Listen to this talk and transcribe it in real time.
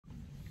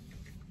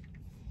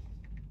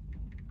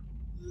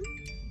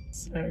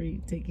Sorry,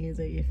 take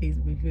hands out your face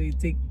before you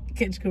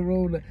catch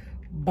corona.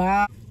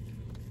 Bye.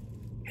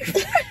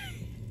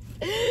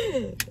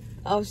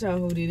 I was trying to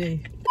hold it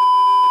in.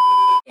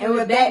 And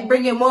with that,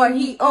 bringing more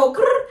heat. Oh,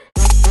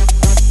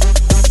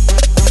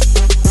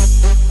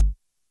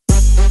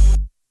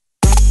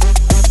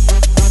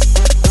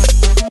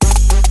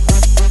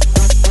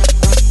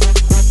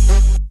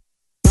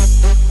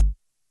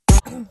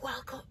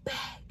 Welcome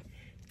back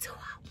to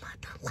our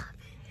mother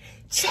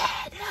loving channel.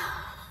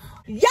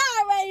 Y'all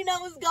already know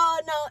what's going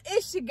on.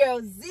 It's your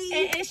girl Z.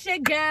 And it's your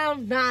girl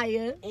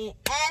Naya. And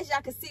as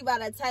y'all can see by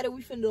the title,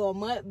 we finna do a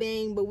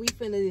mukbang, but we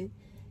finna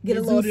get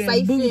a little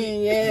safe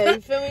in. Yeah,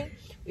 you feel me?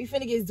 We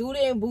finna get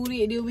zooted and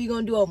booty, and then we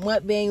gonna do a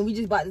mukbang. We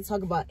just about to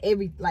talk about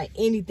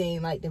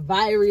anything, like the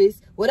virus.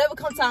 Whatever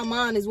comes to our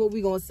mind is what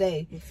we gonna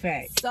say.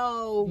 Fact.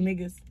 So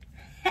Niggas.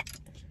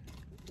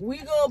 we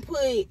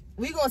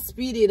gonna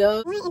speed it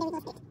up. How you want to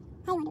do it?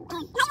 How you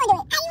want to do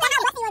it? How you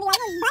want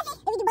to do it?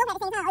 If we do both at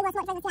the same time, or you want to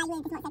smoke second, you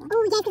ain't smoke second. Oh,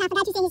 yeah, because I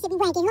forgot you saying this shit be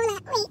breaking. Hold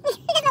up,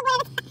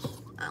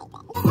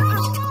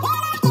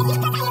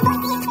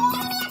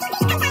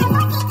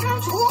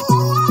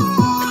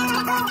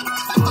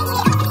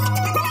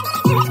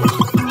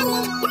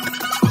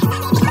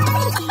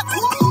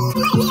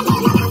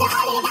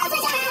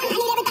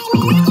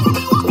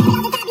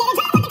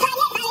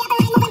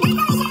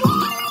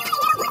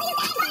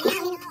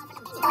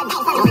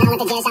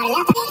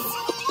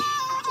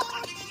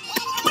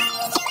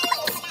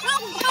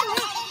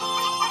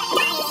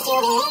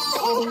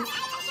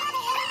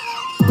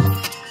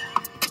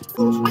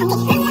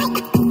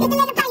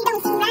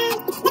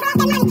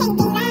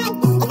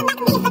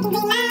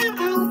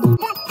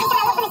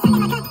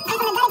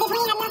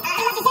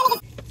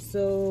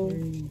 So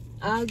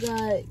I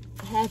got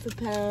half a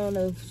pound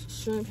of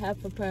shrimp,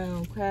 half a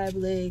pound crab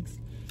legs,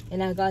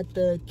 and I got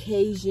the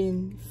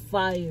Cajun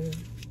fire.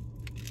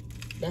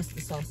 That's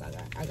the sauce I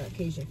got. I got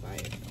Cajun fire.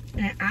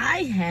 And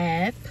I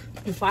have...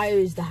 The fire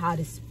is the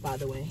hottest, by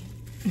the way.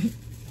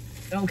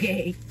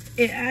 Okay.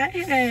 And I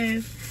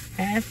have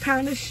half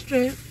pound of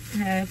shrimp,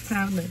 half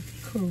pound of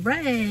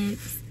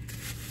crabs,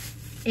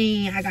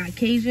 and I got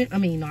Cajun. I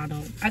mean, no, I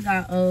don't. I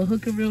got a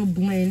Hooker Real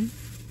blend,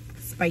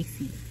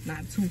 spicy,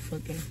 not too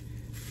fucking.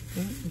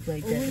 It's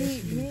like that.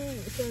 We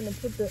trying to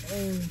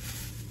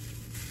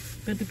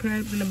Put the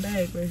crabs in the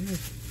bag right here.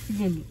 You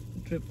gonna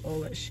drip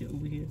all that shit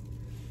over here.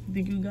 You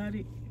think you got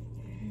it?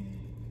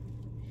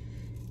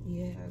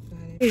 Yeah, I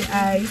got it. Hey,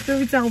 alright,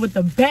 story time with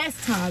the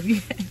best time.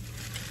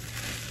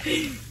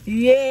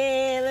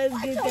 Yeah,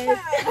 let's get that.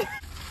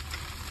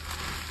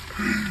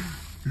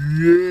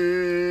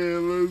 Yeah,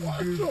 let's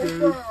get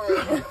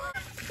that.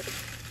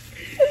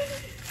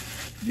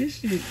 This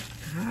shit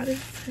hot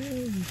as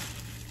hell.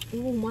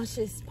 Ooh, my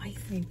shit's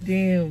spicy.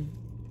 Damn.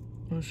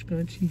 My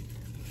scrunchy.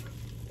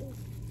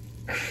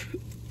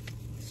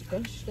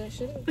 Scrunch that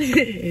shit up.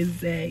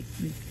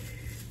 Exactly.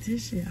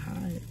 This shit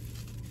hot.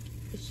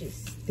 This shit's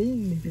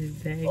steaming.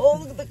 Exactly. Oh,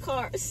 look at the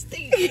car. It's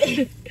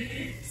steaming.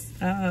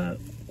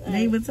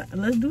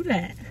 Let's do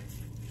that.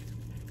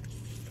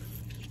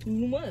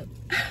 What?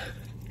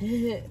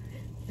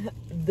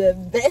 The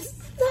best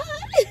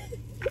time?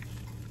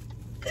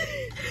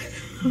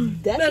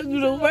 Let's do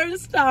the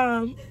worst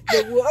time.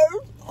 The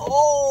worst?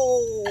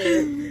 Oh.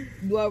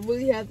 Do I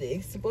really have to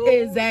expose?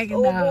 Exactly.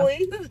 Oh, boy.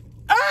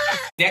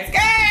 That's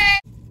good.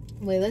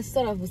 Wait, let's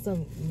start off with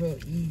something real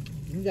easy.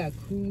 We got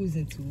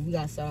cruising too. We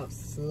got to start off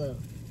slow.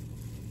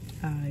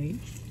 Alright.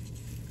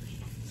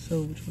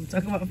 So, what you want to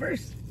talk about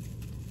first?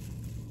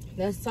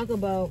 Let's talk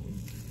about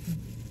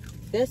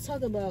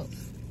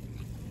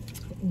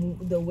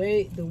the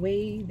way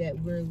that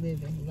we're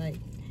living. Like,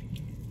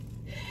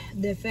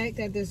 the fact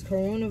that this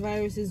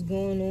coronavirus is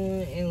going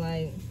on, and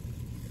like,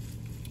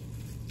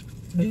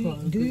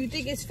 do you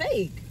think it's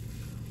fake?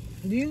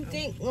 Do you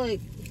think like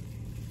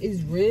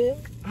it's real?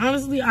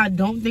 Honestly, I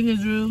don't think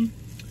it's real.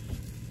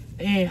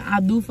 And I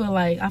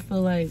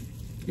feel like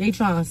they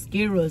trying to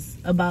scare us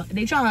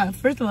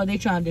first of all, they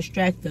trying to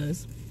distract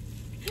us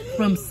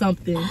from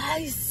something.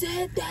 I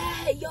said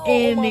that, yo.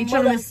 And they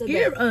trying to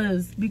scare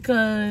us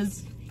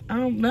because, I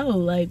don't know,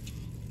 like,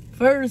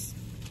 first,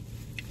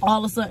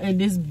 all of a sudden,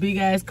 this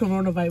big-ass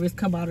coronavirus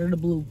come out of the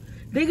blue.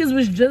 Niggas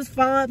was just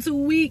fine 2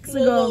 weeks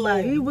ago.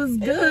 Like, it was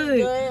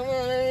good.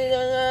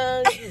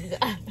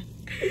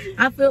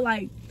 I feel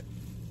like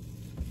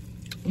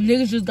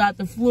niggas just got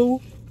the flu,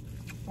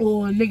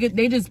 or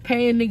they just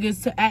paying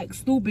niggas to act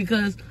stupid.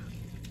 Because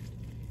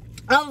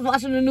I was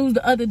watching the news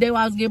the other day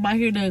while I was getting my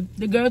hair done.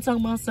 The girl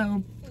talking about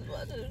something.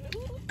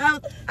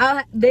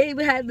 They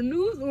even had the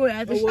news on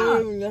at the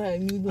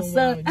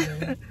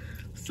shop.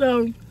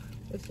 So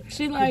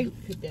she like,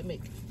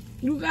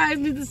 you guys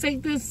need to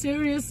take this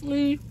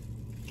seriously.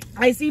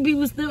 I see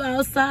people still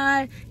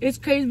outside. It's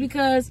crazy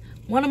because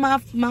one of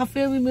my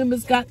family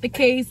members got the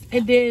case,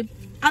 and then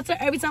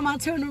every time I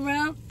turn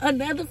around,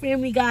 another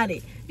family got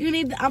it.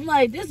 I'm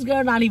like, this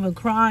girl not even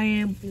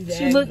crying. Exactly.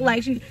 She looked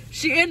like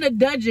she in the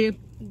dungeon.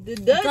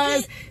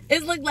 Because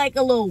it looked like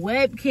a little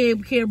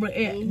webcam camera,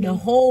 and the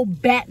whole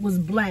back was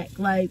black.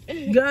 Like,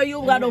 girl, you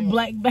don't got no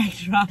black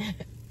backdrop.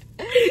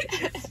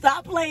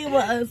 Stop playing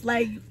with us.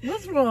 Like,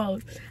 what's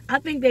wrong? I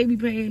think they be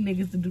paying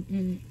niggas to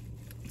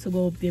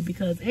go up there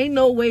because ain't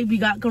no way we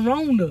got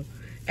corona.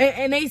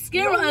 And they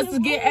scaring us to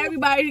get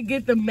everybody to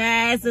get the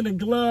mask and the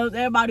gloves.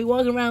 Everybody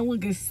walking around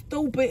looking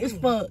stupid as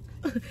fuck.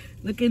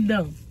 Looking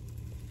dumb.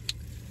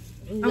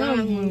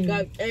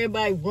 Got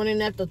everybody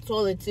running at the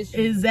toilet tissue.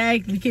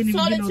 Exactly. Can't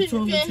even get no toilet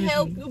tissue. Can't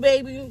help you,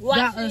 baby.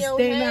 Wash your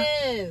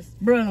hands.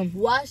 Bruh.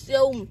 Wash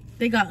your...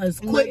 They got us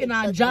quitting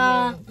our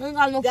job. I ain't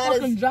got no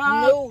fucking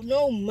job.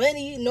 No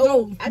money.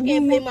 No, I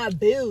can't pay my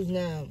bills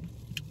now.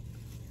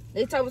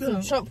 They talking about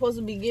some Trump supposed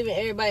to be giving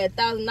everybody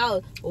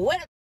 $1,000. But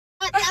what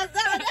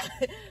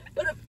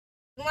the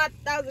my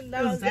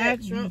 $1,000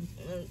 at Trump?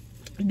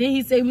 Then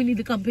he say we need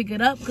to come pick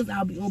it up because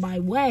I'll be on my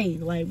way.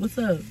 Like, what's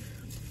up?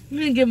 You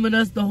ain't giving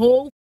us the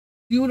whole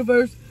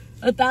universe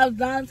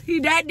 $1,000. He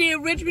that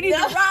damn rich. We need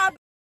to rob.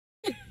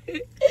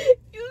 You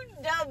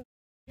dumb.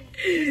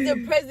 He's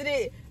the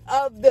president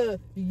of the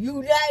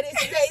United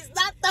States,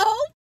 not the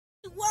whole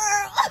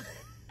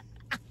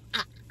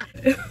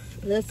world.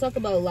 Let's talk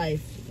about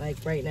life, like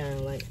right now.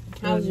 Like,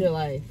 how's your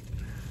life?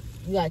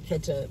 You gotta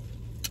catch up.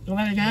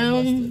 Right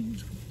now,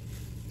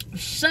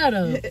 shut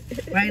up.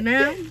 Right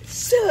now,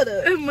 shut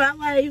up. My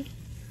life,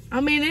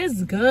 I mean,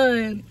 it's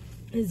good.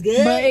 It's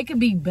good, but it could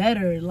be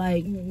better.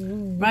 Like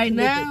right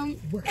now,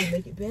 what can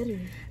make it better?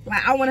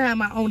 Like I want to have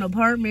my own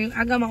apartment.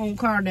 I got my own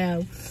car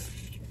now.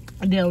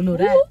 They don't know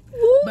that,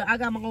 but I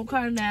got my own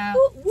car now.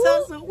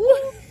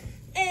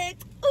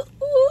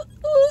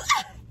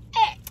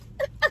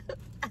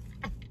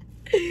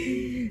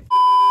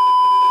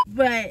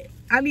 But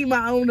I need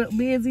my own.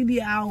 Me and Z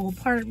need our own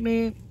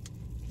apartment.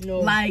 No,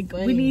 like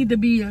we need to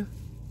be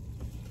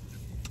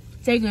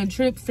taking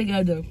trips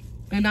together,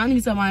 and I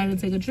need somebody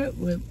to take a trip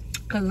with.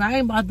 Cause I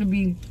ain't about to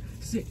be.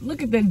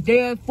 Look at that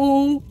damn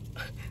food.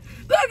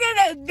 Look at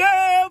that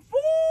damn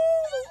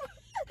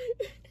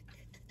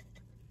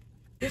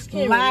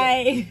food.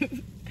 Like,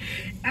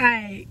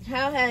 alright.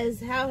 How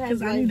has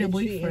Cause I need a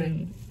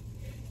boyfriend.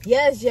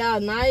 Yes, y'all.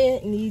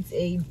 Naya needs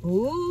a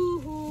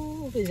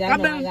boo. Cause y'all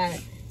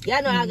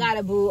know I got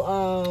a boo.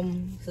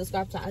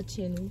 Subscribe to our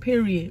channel.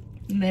 Period.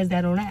 And that's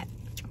that on that.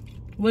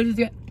 What is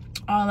it?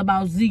 All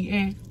about Z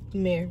and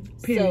Mare.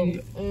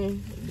 Period. So,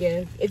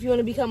 yeah. If you want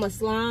to become a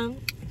slime,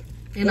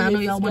 and I know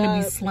y'all want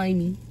to be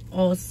slimy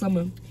all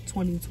summer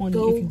 2020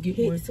 go if you get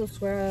hit one.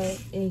 Subscribe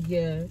and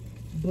yeah.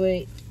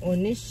 But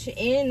on this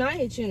and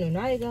Naya channel,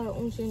 Naya got her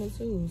own channel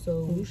too.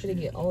 So we should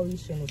get all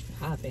these channels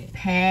popping.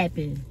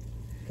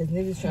 Cause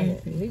niggas trying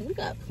to. We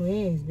got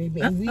plans,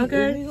 baby. And we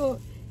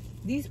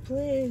these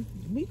plans,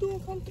 we gonna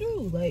come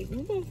through. Like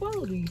we gonna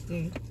follow these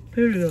things.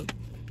 Period.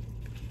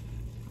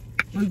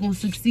 We're gonna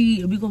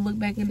succeed. We're gonna look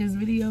back at this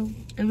video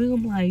and we're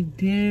gonna be like,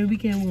 damn, we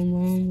came a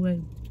long way.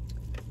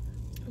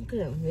 I'm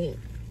gonna admit.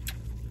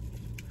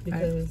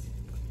 Because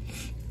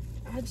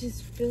I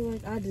just feel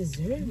like I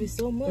deserve it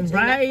so much.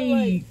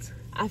 Right.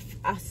 I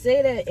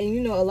say that, and you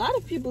know, a lot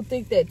of people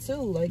think that too.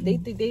 Like they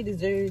think they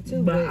deserve it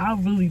too. But I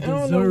really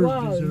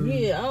deserve it.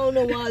 Yeah, I don't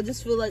know why. I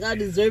just feel like I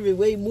deserve it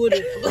way more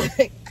than like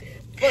fuck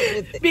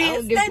with it.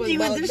 Being stingy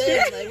with the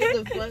shit. Like what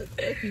the fuck?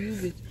 Fuck you,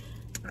 bitch.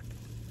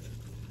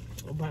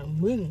 About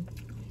me.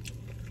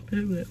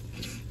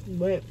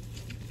 But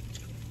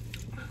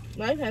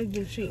life has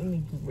been treating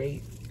me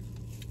great.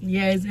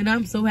 Yes, and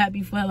I'm so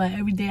happy for her. Like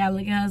every day I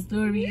look at her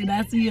story and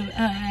I see her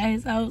at her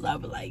ass house, I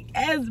be like,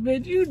 yes,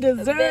 bitch, you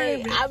deserve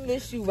it. I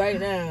miss you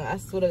right now. I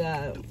swear to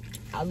God.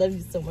 I love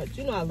you so much.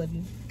 You know I love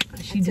you.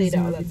 She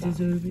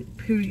deserve it.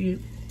 Period.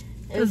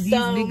 Because these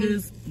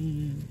niggas.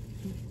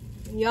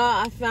 Y'all,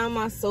 I found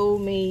my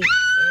soulmate.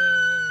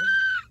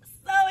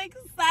 So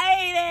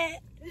excited.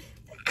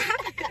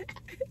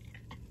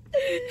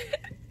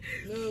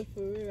 No,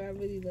 for real, I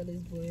really love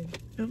this boy.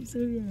 I'm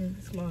serious.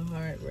 It's my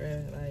heart,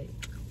 bro. Like,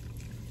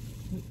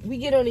 we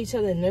get on each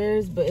other's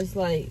nerves, but it's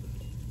like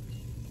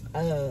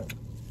we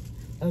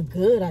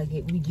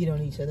get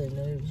on each other's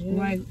nerves, you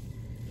know? Right.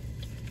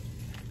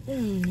 I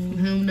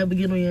don't never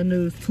get on your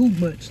nerves too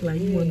much, like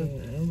you wanna.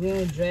 And we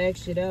don't drag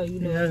shit out, you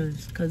know.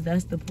 Yes, cause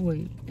that's the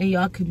point. And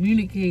y'all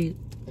communicate.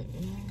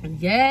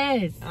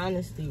 Yes.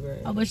 Honestly, bro.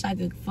 I wish I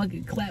could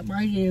fucking clap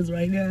my hands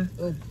right now.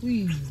 Oh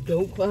please,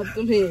 don't clap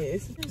them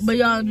hands. But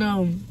y'all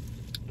know,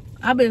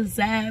 I've been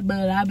sad,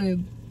 but I've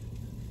been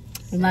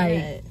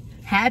like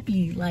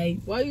happy. Like,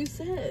 why you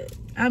sad?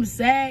 I'm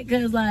sad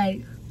cause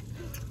like,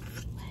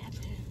 what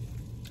happened?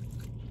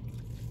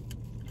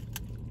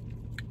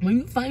 When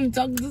you finally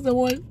talking to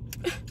someone,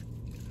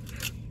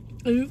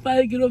 when you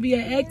finally get over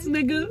your ex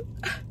nigga,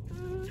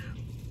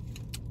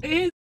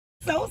 it's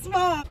so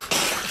small.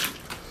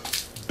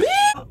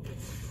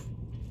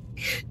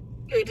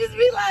 You just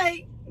be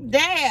like,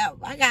 damn,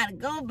 I gotta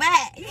go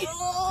back.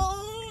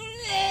 Oh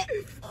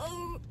shit.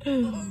 Oh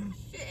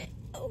shit.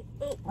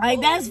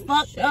 Like that's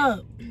fucked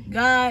up.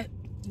 God.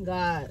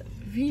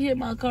 If he hit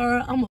my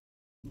car, I'ma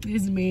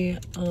this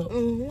man up.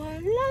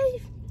 One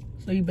life.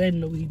 So you better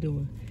know what he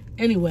doing.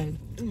 Anyway,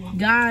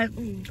 God,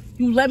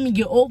 you let me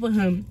get over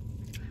him,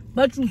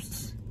 but you,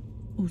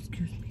 oh,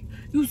 excuse me,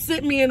 you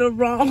sent me in the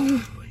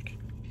wrong way.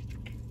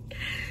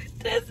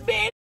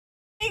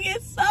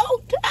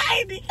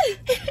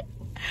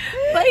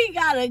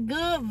 got a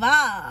good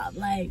vibe.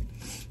 Like,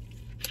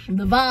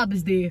 the vibe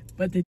is there,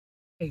 but the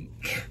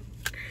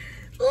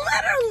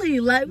literally,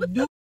 like, what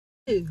the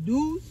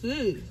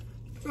deuces.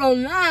 So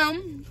now,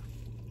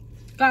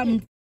 got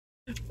me.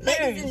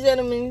 Ladies and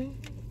gentlemen,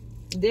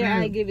 there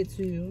I give it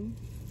to you.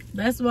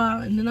 That's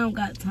why, and then I don't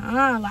got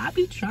time. Like, I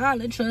be trying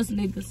to trust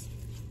niggas.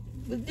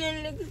 But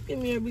then niggas give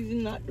me a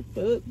reason not to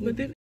fuck. But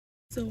then,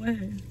 so what?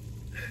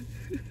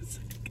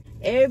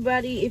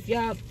 Everybody, if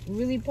y'all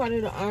really part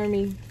of the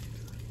army,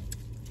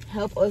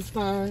 help us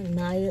find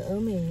Naya a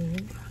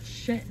man. Oh,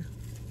 shit.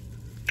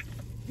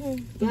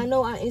 Y'all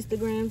know our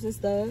Instagrams and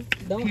stuff.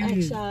 Don't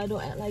act shy.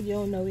 Don't act like you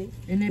don't know it.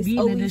 And it be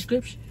in the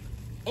description.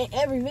 In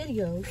every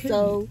video.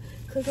 So,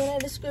 click on that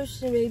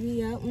description,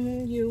 baby.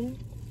 You.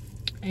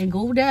 And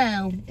go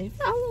down. And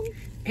follow.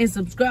 And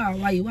subscribe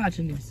while you're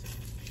watching this.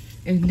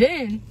 And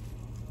then,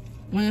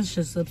 once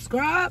you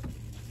subscribe,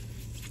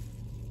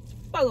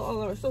 follow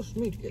all our social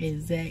media.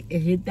 Exactly.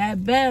 And hit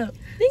that bell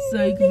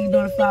so you can be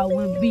notified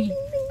when we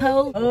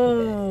post.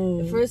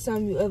 Oh. The first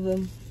time you ever,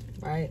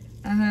 right?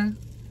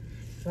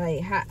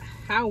 Like,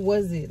 how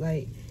was it?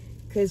 Like,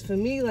 because for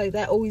me, like,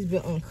 that always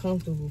been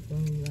uncomfortable for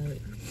me.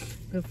 Like,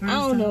 I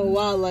don't know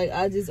why. Like,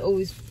 I just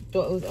always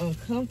thought it was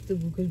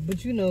uncomfortable.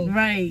 But you know,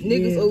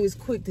 niggas always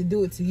quick to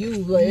do it to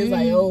you. Like, it's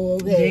like, oh,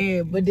 okay.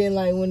 Yeah. But then,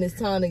 like, when it's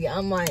time to get,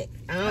 I'm like,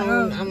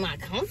 I'm not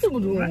comfortable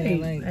doing that.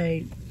 Like,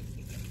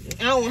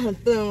 I don't want her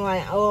feeling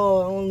like,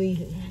 oh,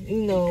 only,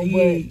 you know,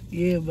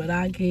 Yeah, but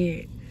I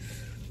can't.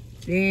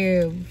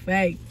 Damn,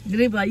 fact. Then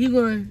they be like, you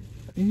going,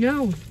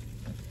 no,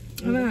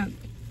 I'm not.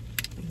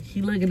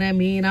 She looking at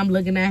me and I'm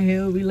looking at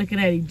him. We looking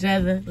at each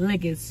other,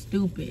 looking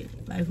stupid.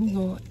 Like, who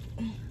going?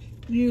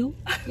 You.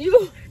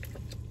 You.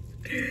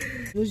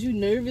 Was you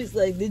nervous?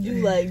 Like, did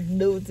you, like,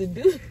 know what to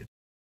do?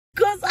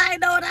 Cause I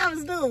know what I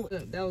was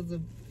doing. That was a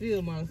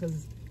field model,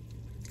 cause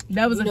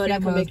that was you a know, field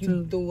that could make too.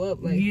 you throw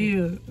up. Like,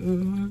 yeah.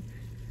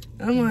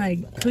 I'm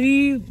like,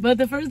 please. But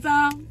the first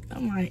time,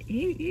 I'm like,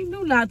 he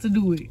knew not to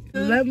do it.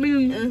 Let me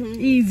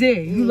ease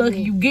in. You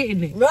lucky you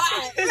getting it.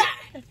 Right.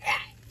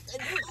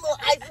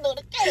 Icing on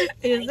the cake.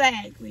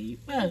 Exactly.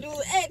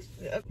 Do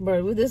extra.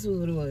 Bro, this was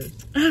what it was.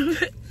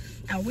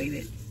 I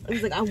waited. It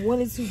was like, I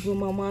wanted to, but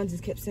my mom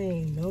just kept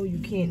saying, no, you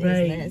can't.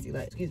 That's nasty.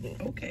 Like, excuse me.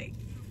 Okay.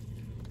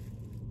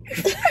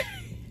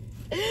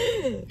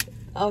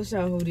 I was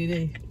trying to hold it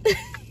in.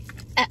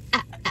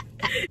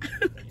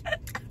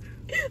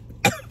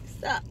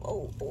 Stop.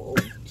 Oh.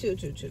 Chill.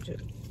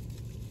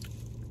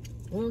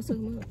 What was I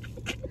talking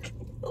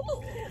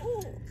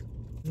about?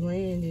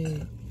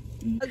 Landed.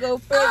 I go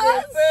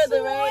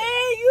further,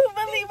 right? You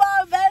really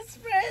my best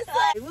friend.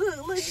 Like,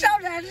 look, show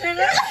that shit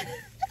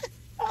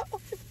up.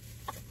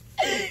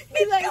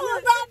 He's like,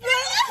 look,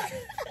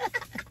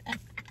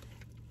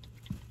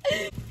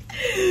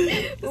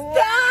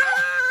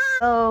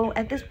 So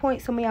at this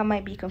point, some of y'all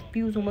might be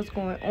confused on what's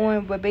going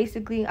on, but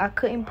basically I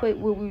couldn't put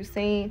what we were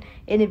saying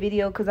in the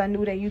video because I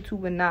knew that YouTube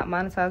would not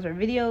monetize our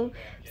video.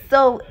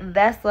 So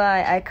that's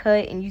why I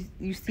cut, and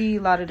you see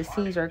a lot of the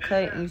scenes are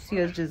cut, and you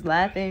see us just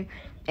laughing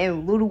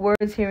and little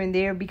words here and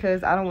there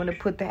because I don't want to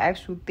put the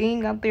actual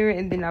thing out there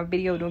and then our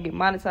video don't get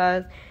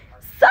monetized.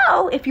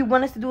 So if you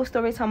want us to do a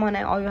story time on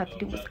that, all you have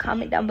to do is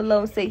comment down below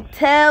and say,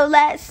 tell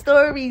that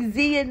story,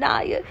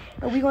 Zionaaa,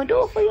 and we're gonna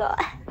do it for y'all.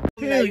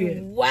 Like,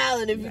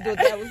 wildin' if you thought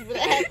that was gonna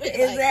happen.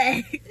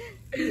 Exactly.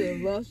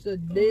 You lost your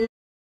dead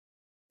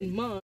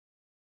mind.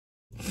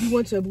 You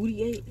want your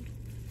booty ate?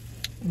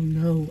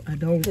 No, I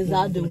don't. Cause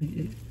I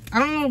do. I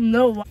don't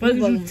know. Why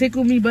did you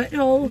tickle me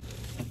butthole?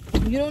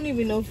 You don't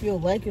even know if you'll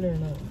like it or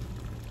not.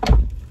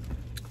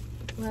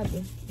 What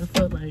happened? I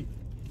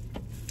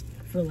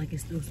feel like it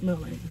still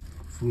smells like it.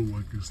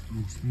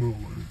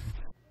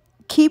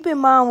 Keep in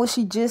mind what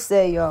she just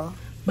said, y'all.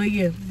 But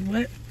yeah,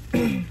 what?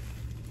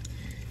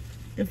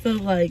 It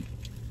felt like,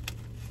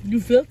 you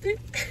felt it?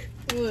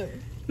 What?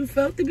 You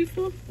felt it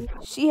before?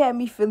 She had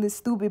me feeling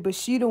stupid, but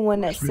she the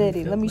one that said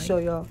it. Let me show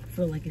y'all. I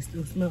feel like it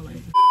still smells like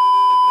it.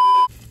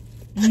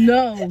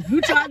 No,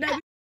 you tried that.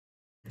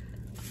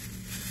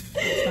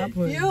 Stop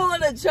playing. You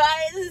want to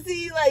try it to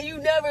see, like, you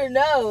never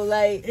know.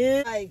 Like,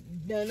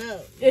 don't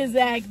know.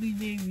 Exactly,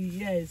 baby.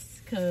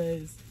 Yes,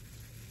 because,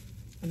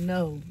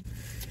 no.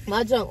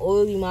 My junk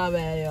oily, my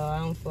bad, y'all. I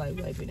don't feel like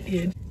wiping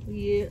it.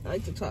 Yeah, I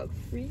like to talk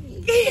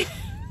free.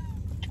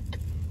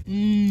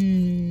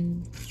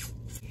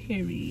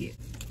 Period.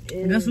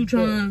 That's who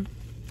trying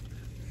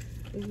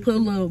to put a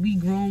little we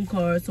grown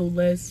card, so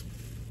let's,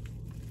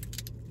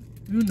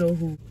 you know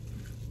who.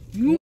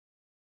 You,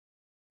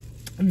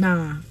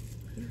 nah.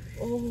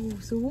 Oh,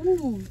 so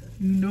who?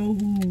 You know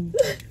who.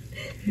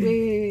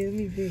 Wait, let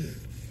me think.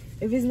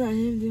 If it's not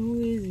him, then who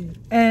is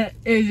it?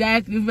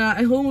 Exactly. If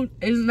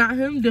it's not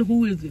him, then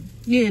who is it?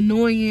 Yeah,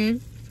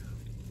 annoying.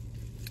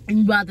 And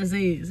you about to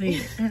say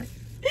it.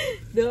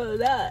 No,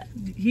 not.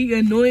 He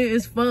annoying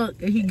as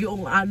fuck, and he get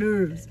on our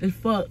nerves as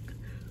fuck.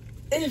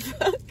 He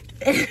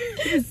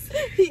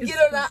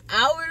get on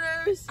our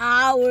nerves?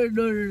 Our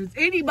nerves.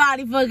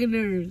 Anybody fucking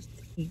nerves.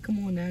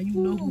 Come on now, you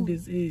know who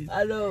this is.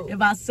 I know.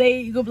 If I say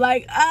it, you gonna be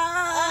like,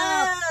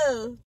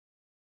 oh.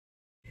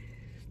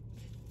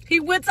 He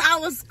went to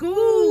our school.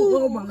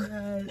 Oh my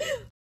God.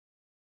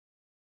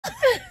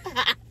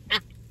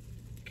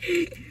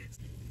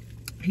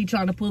 He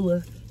trying to pull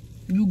a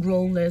you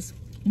grown less.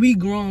 We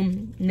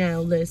grown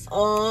now less.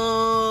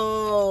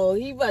 Oh,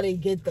 he about to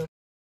get the.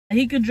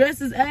 He could dress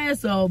his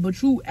ass off,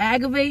 but you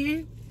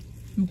aggravating.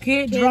 You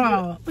can't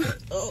draw.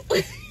 Oh.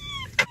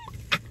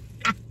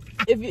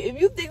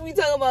 if you think we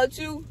talking about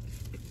you,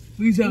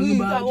 we talking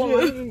about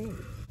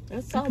you.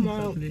 That's talking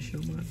about this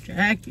on my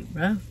jacket,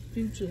 bro.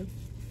 Future.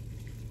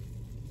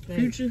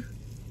 Future.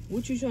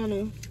 What you trying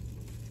to?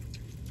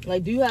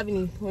 Like, do you have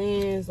any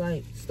plans?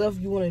 Like stuff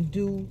you want to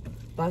do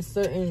by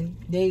certain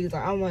days?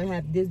 Like, I want to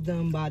have this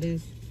done by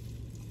this.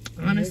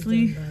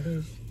 Honestly,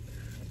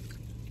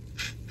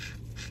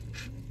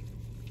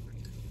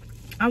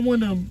 I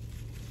want to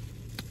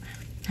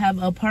have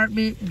an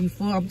apartment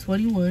before I'm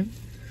 21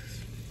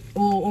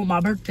 or on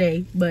my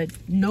birthday, but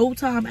no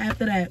time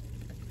after that.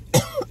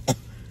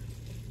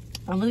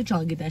 I'm really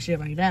trying to get that shit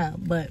right now,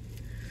 but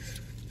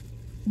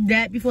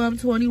that before I'm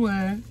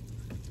 21,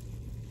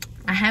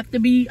 I have to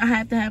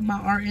have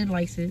my RN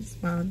license,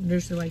 my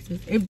nursing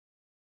license. If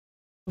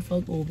the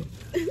fuck over,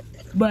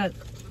 but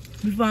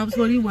before I'm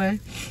 21,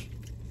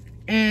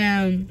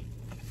 and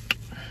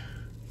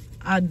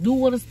I do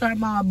want to start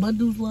my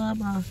bundles line,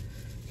 my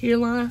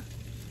hairline,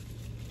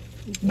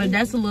 but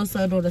that's a little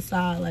something on the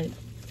side. Like,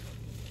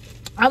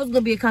 I was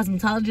gonna be a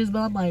cosmetologist, but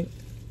I'm like,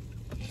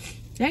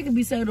 that could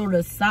be something on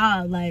the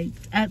side, like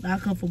after I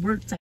come from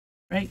work,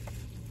 right?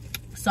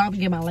 So I'm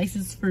gonna get my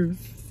license first,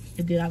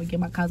 and then I would get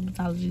my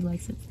cosmetology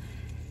license.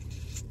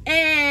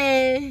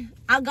 And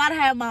I gotta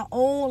have my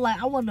own,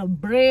 like, I want a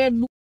brand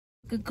new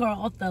car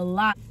off the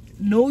lot,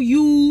 no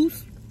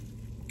use,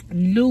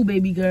 new,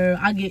 baby girl.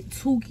 I get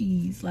 2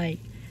 keys, like,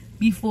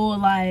 before,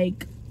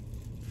 like,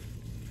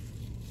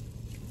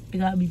 it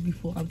gotta be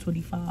before I'm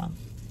 25,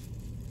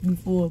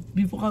 before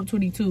I'm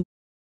 22.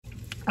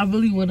 I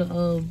really want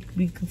to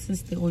be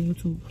consistent on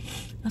YouTube.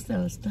 That's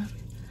that stuff.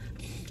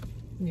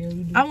 Yeah,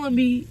 we do.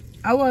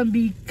 I want to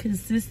be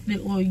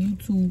consistent on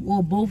YouTube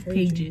on both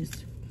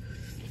pages.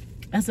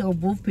 I said on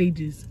both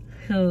pages.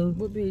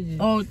 What pages?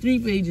 Oh, 3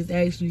 pages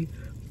actually.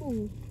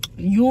 Ooh.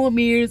 Your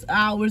mirrors,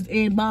 ours,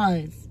 and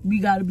mine. We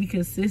gotta be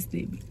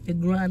consistent. The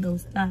grind don't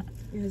stop.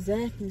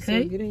 Exactly.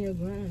 Okay? So get in your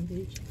grind,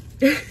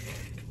 bitch.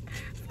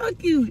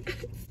 Fuck you.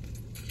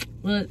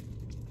 But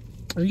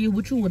yeah,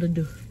 what you wanna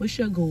do? What's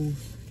your goal?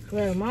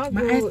 Girl, my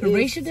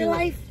aspiration in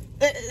life?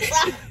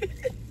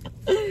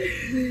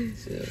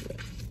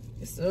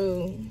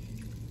 So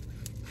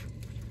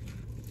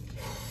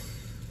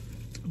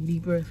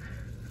deep breath.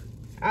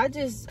 I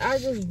just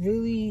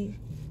really,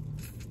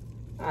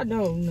 I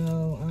don't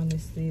know,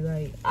 honestly.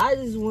 Like, I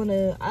just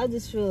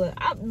feel like,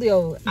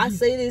 I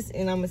say this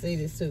and I'm gonna say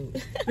this too.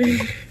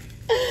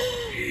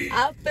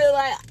 I feel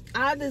like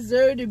I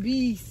deserve to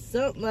be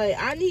something, like,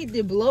 I need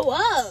to blow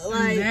up.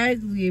 Like,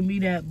 exactly, and be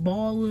that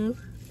baller.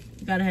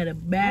 Gotta have a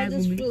bag. I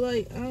just feel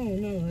like, I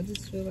don't know, I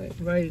just feel like,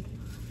 right.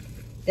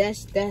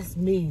 That's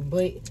me.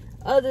 But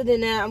other than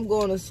that, I'm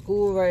going to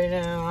school right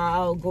now.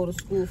 I'll go to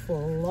school for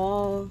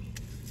law.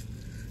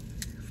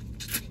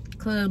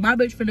 Cause my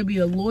bitch finna be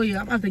a lawyer.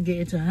 I'm about to get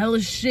into hella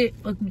shit.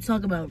 What we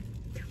talk about?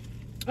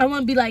 I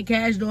wanna be like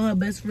Cash doing her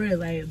best friend.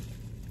 Like,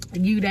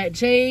 give you that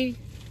chain,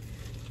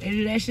 and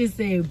then that shit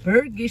said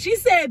Birkin. She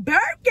said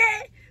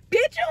Birkin.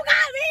 Bitch, you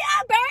got me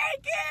a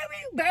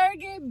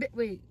Birkin.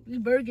 We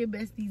Birkin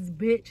besties,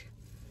 bitch.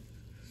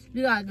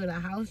 You gotta go to the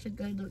house.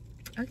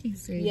 I keep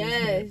saying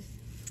yes. This,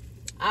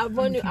 I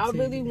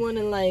really want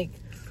to, like,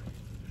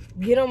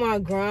 get on my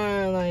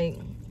grind. Like,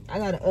 I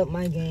gotta up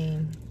my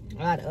game.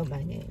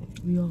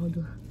 We all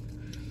do.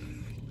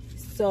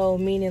 So,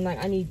 meaning,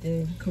 like, I need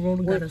to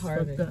Corona work got us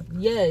harder. fucked up.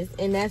 Yes,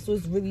 and that's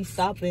what's really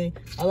stopping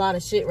a lot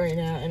of shit right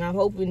now. And I'm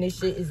hoping this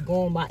shit is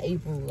going by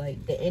April,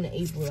 like, the end of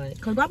April. Like,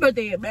 cause my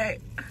birthday is May.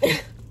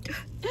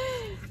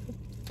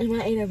 And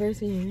my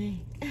anniversary in May.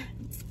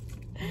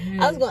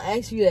 I was gonna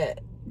ask you that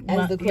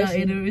as the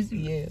question.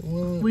 Yeah,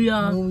 when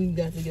we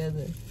got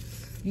together.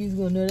 You was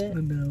gonna know that?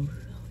 No. Oh,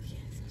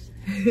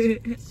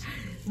 yes.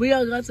 We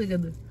all got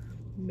together.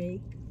 May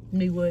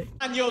what?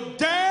 On your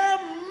damn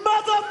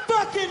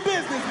motherfucking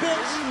business,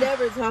 bitch. We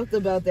never talked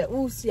about that.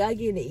 Ooh, see, I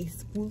get an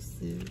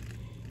exclusive.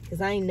 Because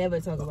I ain't never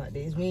talk about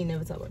this. We ain't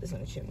never talk about this on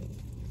the channel.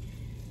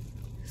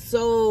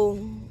 So,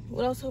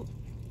 what else? What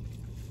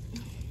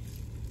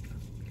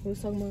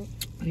was talking about?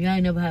 Yeah, I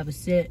ain't never have a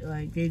set.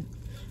 Like, they...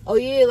 Oh,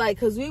 yeah, like,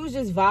 because we was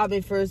just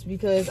vibing first.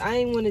 Because I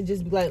ain't want to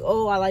just be like,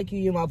 oh, I like you,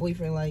 you're my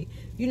boyfriend. Like,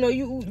 you know,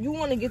 you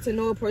want to get to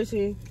know a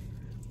person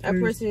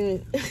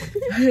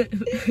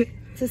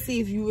to see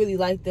if you really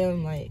like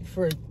them, like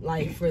for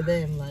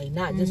them, like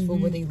not just for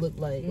what they look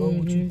like or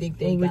what you think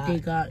they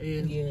got.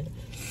 Yeah.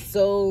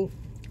 So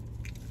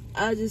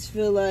I just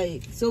feel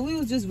like, so we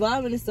was just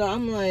vibing and stuff.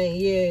 I'm like,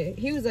 yeah.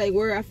 He was like,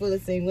 where I feel the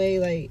same way.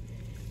 Like,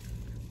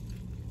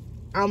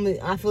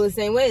 I feel the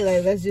same way.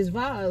 Like, let's just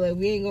vibe. Like,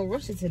 we ain't gonna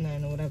rush it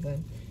tonight or whatever.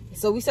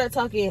 So we start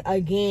talking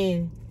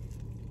again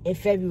in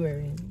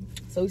February.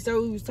 So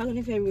we was talking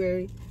in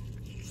February.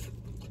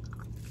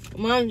 I'm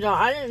Mind y'all,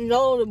 I didn't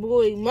know the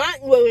boy.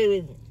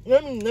 Wait.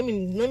 Let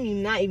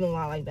me not even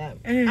lie like that.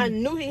 I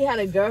knew he had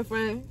a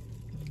girlfriend.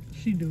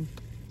 She do.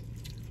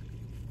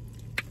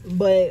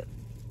 But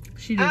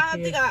she didn't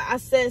care. think I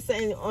said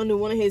something on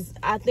one of his.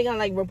 I think I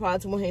like replied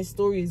to one of his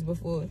stories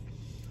before.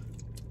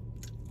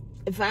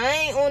 If I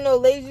ain't on no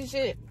lazy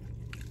shit,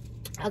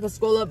 I can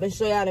scroll up and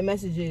show y'all the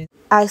messages.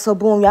 Alright, so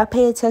boom, y'all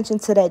pay attention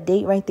to that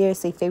date right there.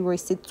 Say February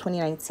 6th,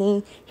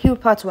 2019. He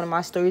replied to one of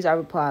my stories. I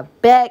replied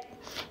back.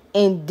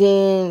 And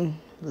then,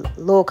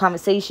 little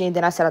conversation.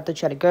 Then I said, I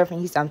thought you had a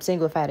girlfriend. He said, I'm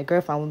single. If I had a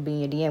girlfriend, I wouldn't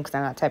be in your DM because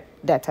I'm not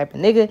that type of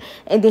nigga.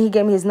 And then he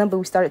gave me his number.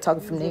 We started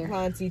talking from there.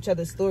 Replying to each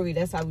other's story.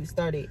 That's how we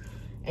started.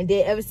 And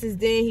then ever since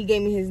then, he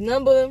gave me his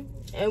number.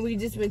 And we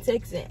just been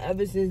texting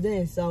ever since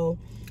then. So,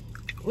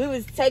 we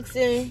was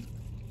texting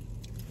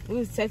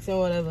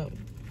whatever.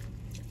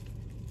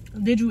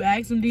 Did you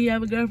ask him, do you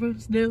have a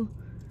girlfriend still?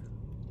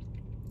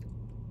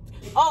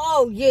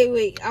 Oh, yeah,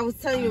 wait. I was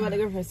telling you about the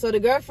girlfriend. So, the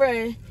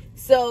girlfriend...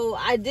 So,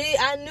 I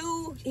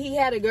knew he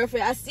had a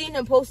girlfriend. I seen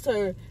him post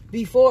her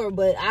before,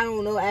 but I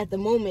don't know at the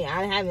moment.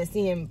 I haven't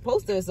seen him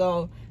post her,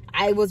 so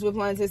I was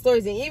replying to his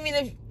stories. And even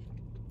if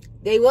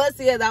they was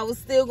together, I was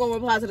still going to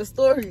reply to the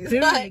stories.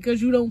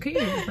 Because you don't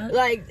care.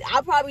 Like,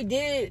 I probably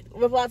did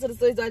reply to the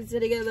stories I did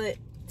together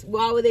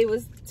while they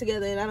was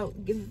together, and I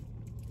don't give...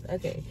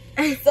 Okay.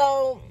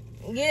 So,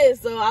 yeah,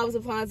 so I was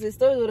replying to his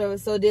stories or whatever.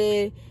 So,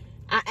 then...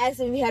 I asked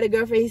him if he had a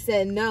girlfriend. He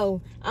said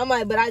no. I'm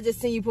like, but I just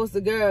seen you post a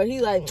girl.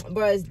 He like,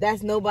 bro,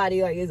 that's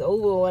nobody. Like, it's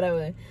over or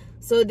whatever.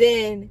 So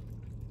then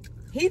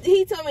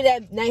he told me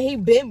that he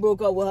been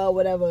broke up with her or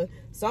whatever.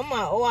 So I'm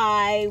like, oh, all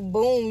right,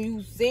 boom,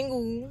 you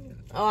single.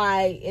 All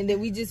right. And then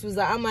we just was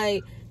like, I'm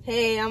like,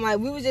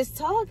 we was just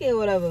talking or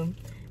whatever. And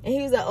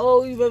he was like,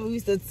 oh, you remember we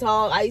used to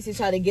talk? I used to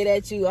try to get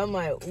at you. I'm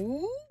like,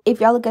 ooh. If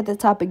y'all look at the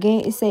top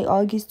again, it say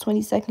August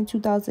 22nd,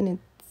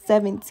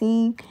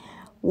 2017.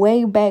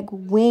 Way back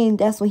when,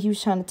 that's when he was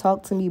trying to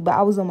talk to me, but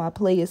I was on my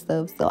player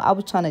stuff, so I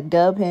was trying to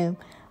dub him.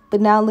 But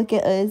now look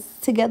at us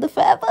together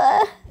forever.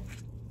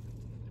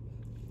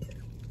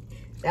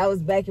 That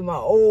was back in my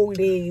old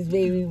days,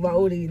 baby. My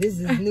old days. This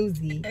is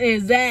newsy.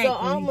 Exactly. So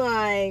I'm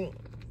like,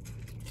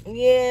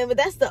 yeah, but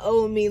that's the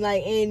old me.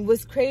 Like, and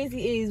what's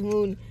crazy is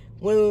when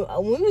we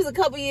was a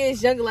couple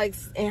years younger, like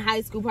in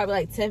high school, probably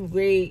like 10th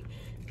grade,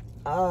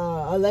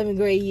 11th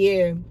grade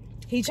year.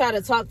 He tried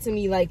to talk to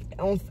me, like,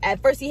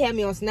 at first he had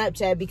me on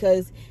Snapchat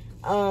because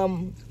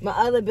my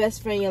other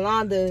best friend,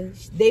 Yolanda,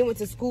 they went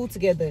to school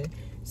together.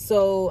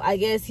 So, I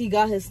guess he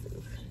got his...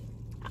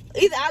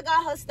 Either I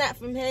got her snap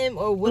from him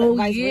or whatever.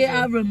 Oh,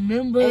 yeah, I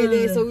remember. And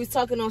then, so we was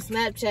talking on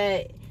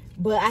Snapchat,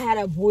 but I had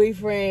a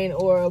boyfriend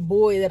or a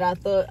boy that I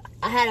thought...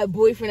 I had a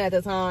boyfriend at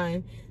the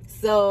time.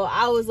 So,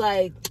 I was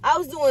like... I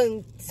was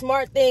doing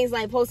smart things,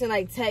 like posting,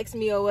 like, text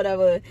me or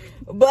whatever.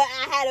 But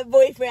I had a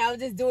boyfriend. I was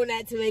just doing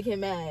that to make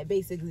him mad,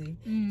 basically.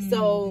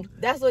 So,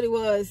 that's what it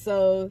was.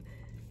 So,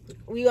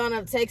 we wound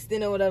up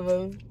texting or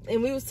whatever.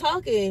 And we was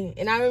talking.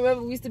 And I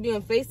remember we used to be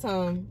on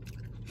FaceTime.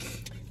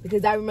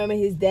 Because I remember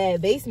his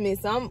dad's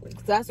basement. So,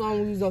 that's why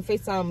we was on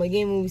FaceTime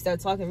again when we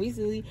started talking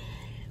recently.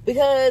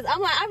 Because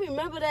I'm like, I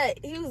remember that.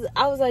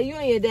 I was like, you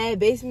in your dad's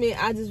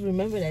basement? I just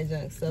remember that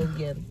junk. So,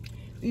 yeah.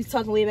 We was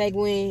talking way back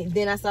when.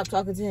 Then I stopped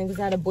talking to him because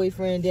I had a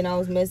boyfriend. Then I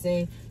was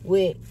messing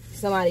with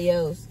somebody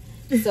else.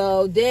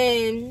 So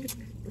then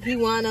he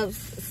wound up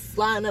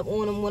sliding up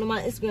on one of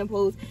my Instagram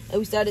posts. And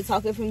we started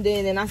talking from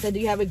then. And I said,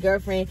 do you have a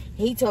girlfriend?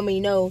 And he told me,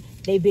 no,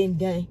 they've been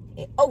done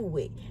and over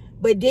with.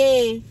 But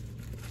then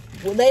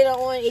later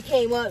on, it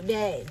came up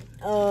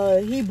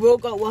that he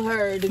broke up with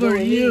her to go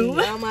with me.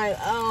 And I'm like,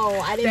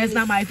 oh, I didn't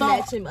mean to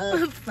snatch him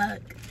up. Fuck.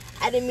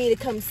 I didn't mean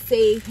to come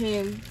save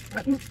him.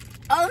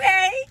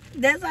 Okay,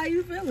 that's how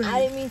you feeling.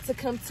 I didn't mean to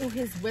come to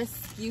his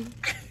rescue.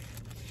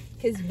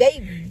 Cause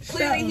baby,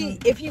 clearly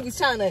if he was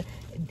trying to,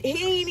 he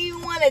didn't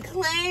even want to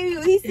claim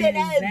you. He said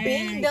that had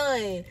been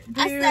done.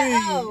 I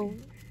said, oh,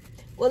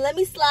 well, let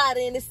me slide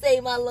in to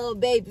save my little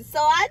baby. So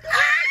I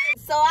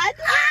did. I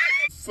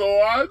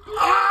sure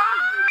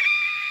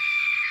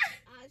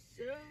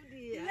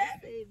did.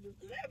 Let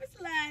me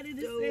slide in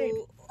to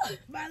save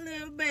my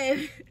little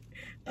baby.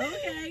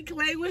 Okay,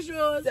 Clay, what's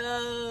yours?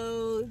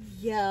 So,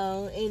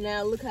 yo, and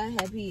now look how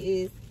happy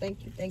he is. Thank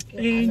you.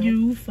 And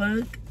you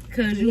fuck,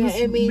 because you was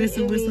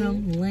messing with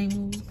some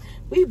lame.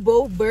 We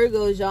both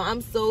Virgos, y'all. I'm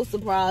so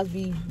surprised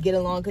we get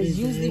along, because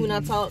usually when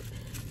I'm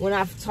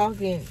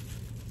talking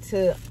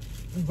to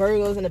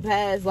Virgos in the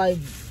past, like,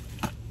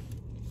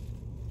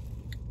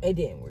 it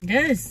didn't work.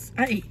 Yes,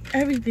 I ate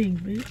everything,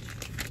 bitch.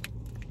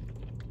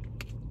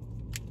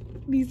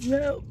 Be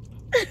smell.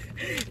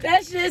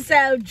 That shit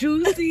sound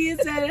juicy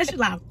inside. That shit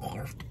like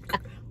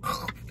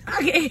I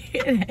can't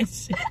hear that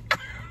shit.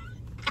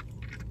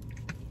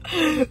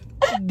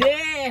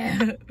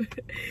 Damn.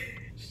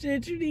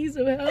 Shit, you need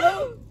some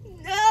help?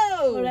 No.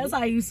 Oh, that's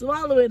how you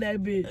swallow it,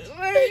 that bitch. You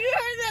heard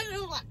that?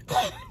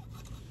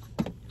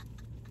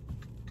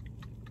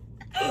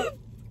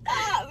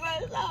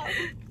 Stop.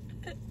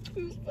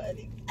 You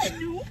funny.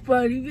 You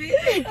funny,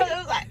 bitch. I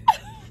was like,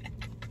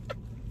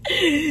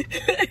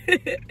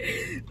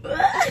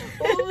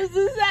 What was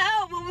the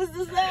sound? What was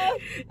the sound?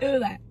 It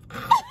was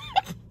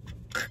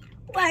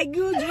like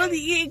you was really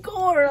eating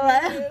corn.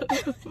 Like.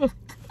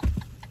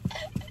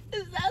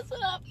 That's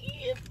what I'm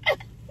eating.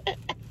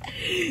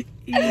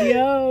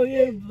 Yo,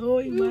 you're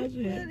blowing my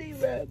shit. Funny,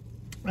 bro.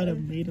 I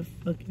done made a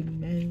fucking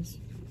mess.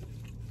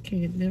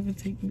 Can't never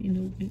take me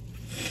nowhere.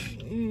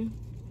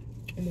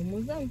 I'm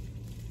almost done.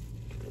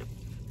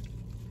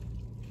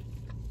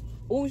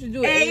 Oh, we should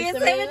do it. Hey, it's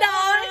 $7.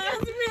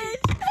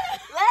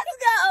 Let's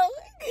go.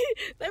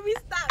 Let me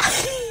stop.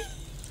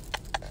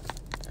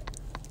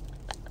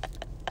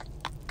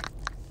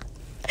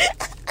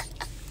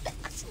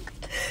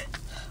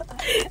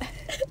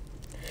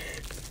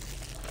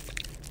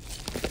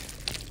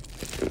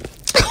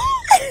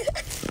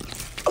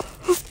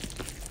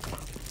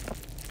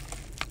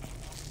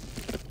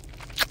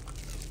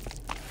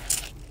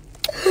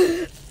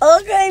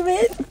 Okay,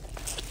 man.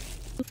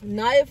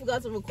 Naya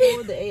forgot to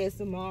record the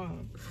ASMR.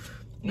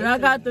 But I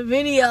got the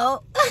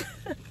video.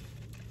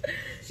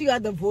 She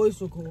got the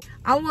voice record.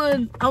 I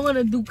want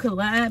to do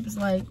collabs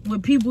like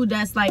with people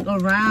that's like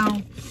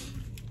around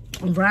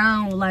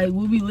like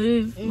where we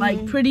live.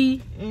 Like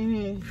pretty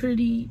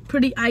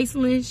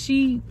Iceland.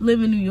 She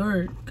live in New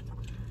York.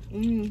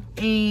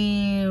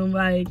 And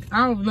like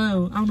I don't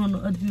know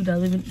other people that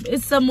live in.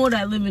 It's some more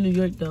that live in New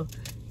York though.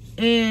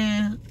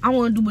 And I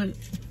want to do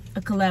a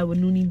collab with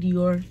Noonie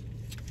Dior.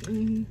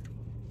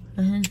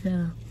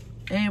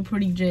 And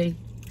Pretty J.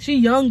 She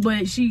young,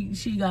 but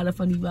she got a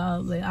funny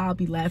vibe. Like I'll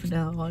be laughing at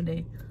her all day.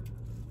 You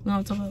know what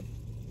I'm talking about?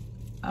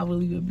 I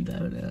really would be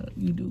laughing at her.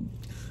 You do.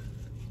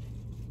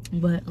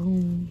 But I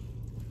don't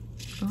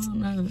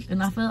know.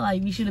 And I felt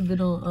like we should have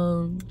been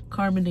on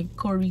Carmen and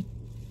Corey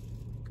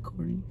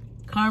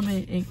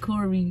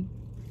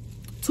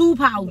 2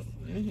 house.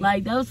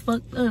 Like that was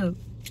fucked up.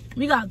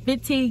 We got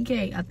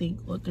 15K, I think,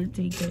 or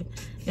 13K.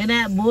 And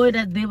that boy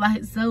that's there by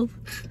himself,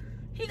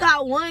 he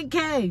got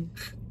 1K.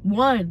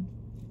 One.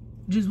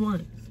 Just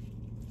one.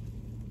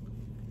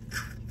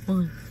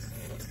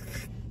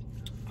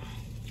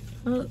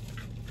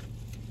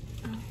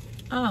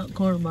 I'll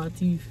corner my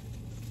teeth.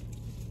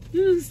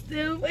 You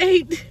still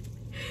wait.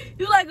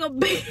 You like a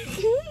big.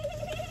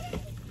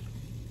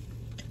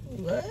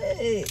 What?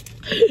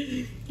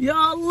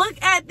 Y'all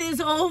look at this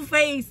whole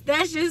face.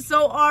 That shit's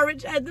so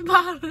orange at the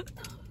bottom.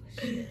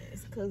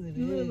 It's because it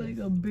You is. look like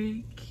a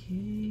big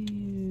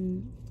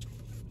kid.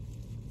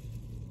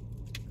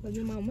 Cause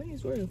my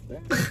money's worth, bro.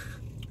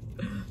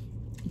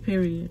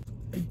 Period.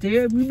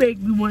 Damn, you make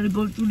me want to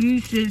go through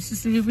these shits to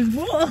see if it's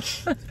more.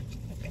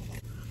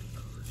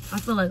 I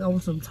feel like I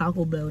want some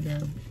Taco Bell now.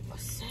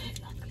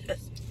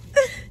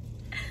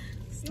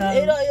 You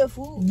ate all your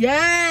food?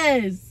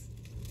 Yes.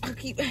 I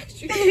keep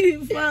asking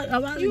you. Fuck,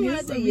 I'm about to You get have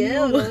to some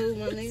yell more. though,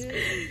 my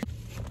nigga.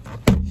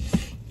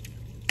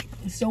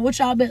 So what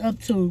y'all been up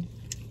to?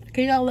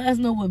 Can y'all let us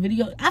know what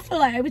video? I feel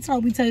like every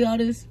time we tell y'all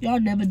this, y'all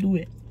never do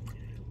it.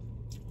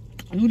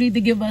 You need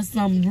to give us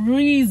some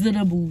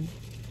reasonable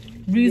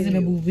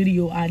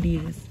video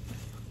ideas.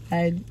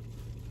 Like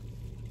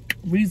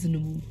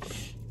reasonable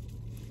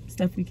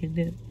stuff we can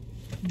do.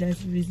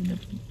 That's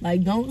reasonable.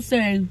 Like don't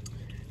say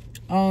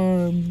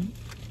go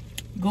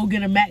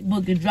get a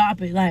MacBook and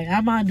drop it. Like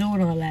I'm not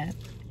doing all that.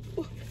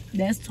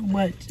 That's too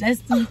much.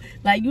 That's too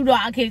like you know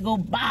I can't go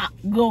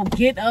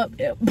get up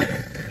there.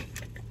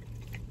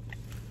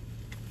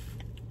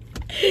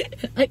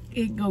 I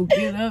can't go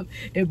get up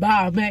and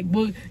buy a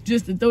MacBook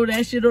just to throw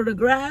that shit on the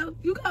ground.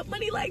 You got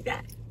money like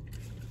that?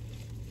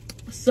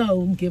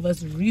 So give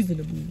us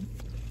reasonable.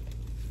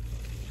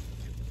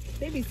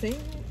 They be saying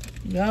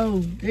that? No,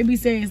 they be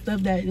saying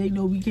stuff that they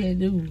know we can't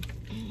do.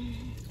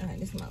 Alright,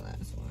 this is my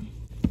last one.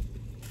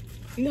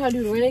 You know how to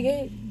do the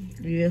renegade?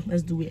 Yeah,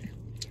 let's do it.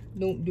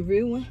 No, the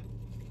real one?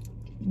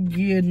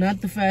 Yeah,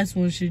 not the fast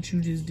one shit you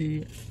just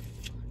did.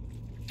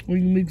 When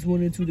you mix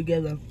 1 and 2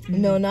 together.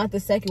 No, not the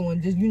second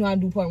one. Just you know how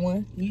to do part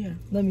 1? Yeah.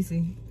 Let me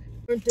see.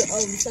 The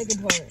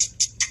second part.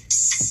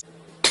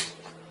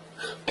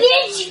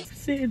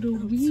 Said the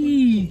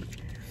weed.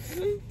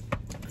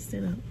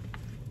 Sit up.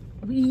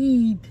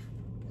 Weed.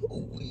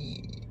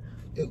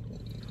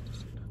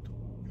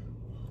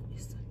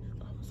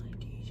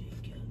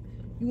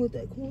 You want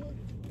that corn?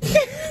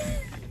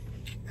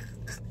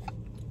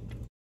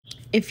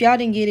 If y'all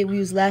didn't get it, we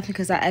was laughing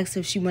because I asked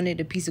her if she wanted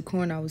a piece of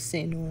corn I was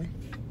sitting on.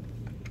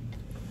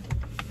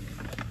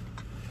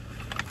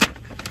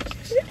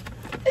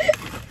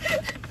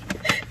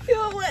 You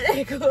don't want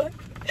that corn?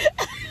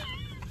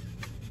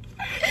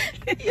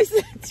 You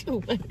said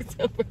too much.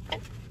 Stop,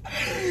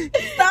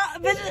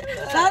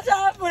 bitch. Stop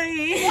trying to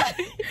play.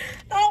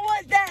 I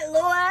want that,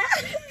 Lord.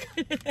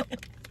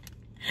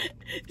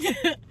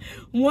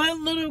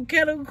 One little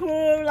kettle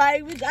corn,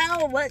 like, bitch, I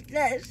don't want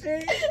that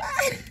shit.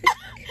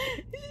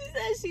 She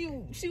said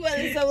she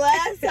wanted some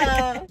last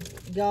time.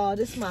 Y'all,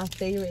 this is my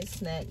favorite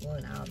snack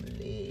when I'm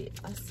lit.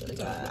 I swear to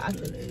God, I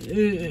could.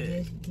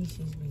 These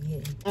shits be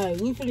hitting. Alright,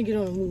 we finna get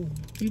on the move.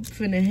 We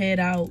finna head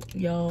out,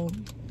 y'all.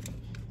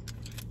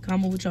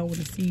 Comment what y'all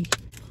wanna see.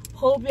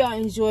 Hope y'all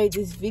enjoyed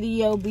this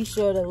video. Be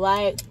sure to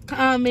like,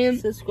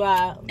 comment,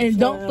 subscribe, and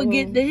don't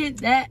forget to hit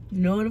that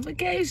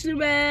notification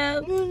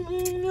bell.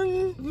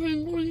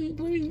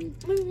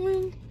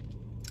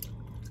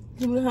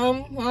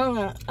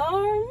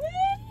 Alright.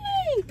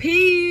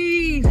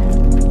 Peace.